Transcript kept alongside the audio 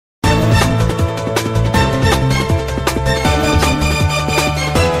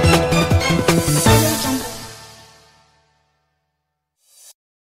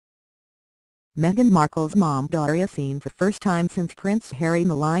Meghan Markle's mom Doria seen for first time since Prince Harry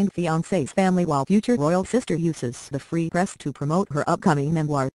maligned fiance's family while future royal sister uses the free press to promote her upcoming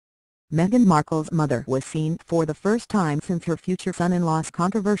memoir. Meghan Markle's mother was seen for the first time since her future son-in-law's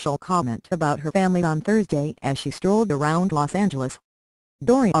controversial comment about her family on Thursday as she strolled around Los Angeles.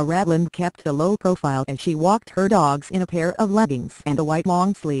 Doria Ragland kept a low profile as she walked her dogs in a pair of leggings and a white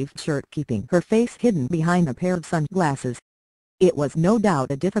long-sleeved shirt, keeping her face hidden behind a pair of sunglasses. It was no doubt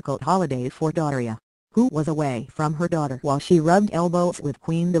a difficult holiday for Doria, who was away from her daughter while she rubbed elbows with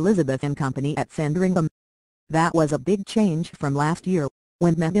Queen Elizabeth and company at Sandringham. That was a big change from last year,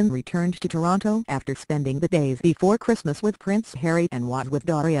 when Meghan returned to Toronto after spending the days before Christmas with Prince Harry and was with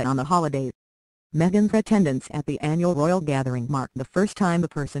Doria on the holidays. Meghan's attendance at the annual royal gathering marked the first time a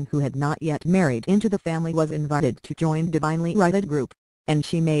person who had not yet married into the family was invited to join the Divinely Righted group, and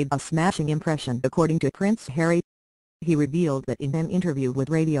she made a smashing impression according to Prince Harry. He revealed that in an interview with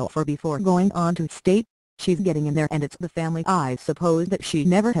Radio 4 before going on to state, "She's getting in there and it's the family I suppose that she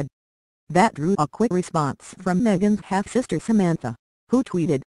never had." That drew a quick response from Meghan's half-sister Samantha, who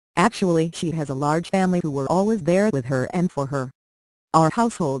tweeted, "Actually she has a large family who were always there with her and for her. Our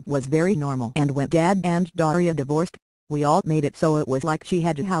household was very normal, and when Dad and Doria divorced, we all made it so it was like she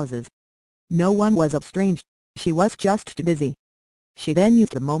had two houses. No one was estranged, she was just too busy." She then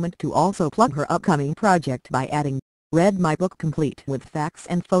used the moment to also plug her upcoming project by adding, "Read my book complete with facts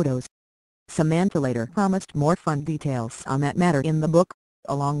and photos." Samantha later promised more fun details on that matter in the book,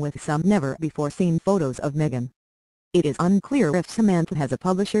 along with some never-before-seen photos of Meghan. It is unclear if Samantha has a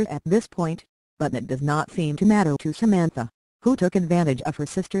publisher at this point, but that does not seem to matter to Samantha, who took advantage of her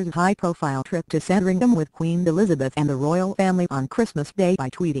sister's high-profile trip to Sandringham with Queen Elizabeth and the royal family on Christmas Day by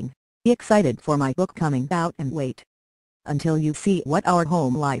tweeting, "Be excited for my book coming out and wait until you see what our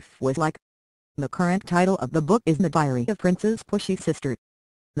home life was like." The current title of the book is The Diary of Prince's Pushy Sister.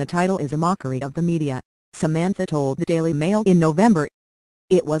 "The title is a mockery of the media," Samantha told the Daily Mail in November.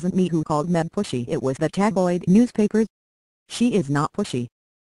 "It wasn't me who called Meg pushy, it was the tabloid newspapers. She is not pushy.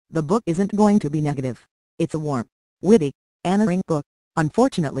 The book isn't going to be negative. It's a warm, witty, honoring book.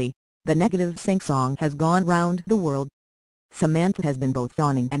 Unfortunately, the negative sing-song has gone round the world." Samantha has been both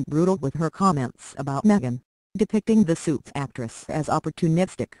fawning and brutal with her comments about Meghan, depicting the Suits actress as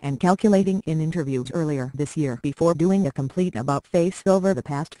opportunistic and calculating in interviews earlier this year before doing a complete about-face over the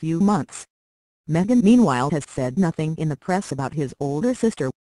past few months. Meghan meanwhile has said nothing in the press about his older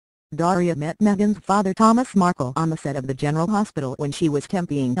sister. Doria met Meghan's father Thomas Markle on the set of the General Hospital when she was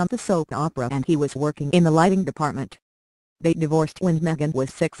temping on the soap opera and he was working in the lighting department. They divorced when Meghan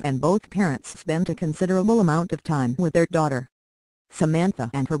was 6 and both parents spent a considerable amount of time with their daughter. Samantha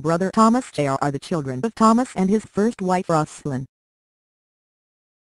and her brother Thomas Jr. are the children of Thomas and his first wife Roslyn.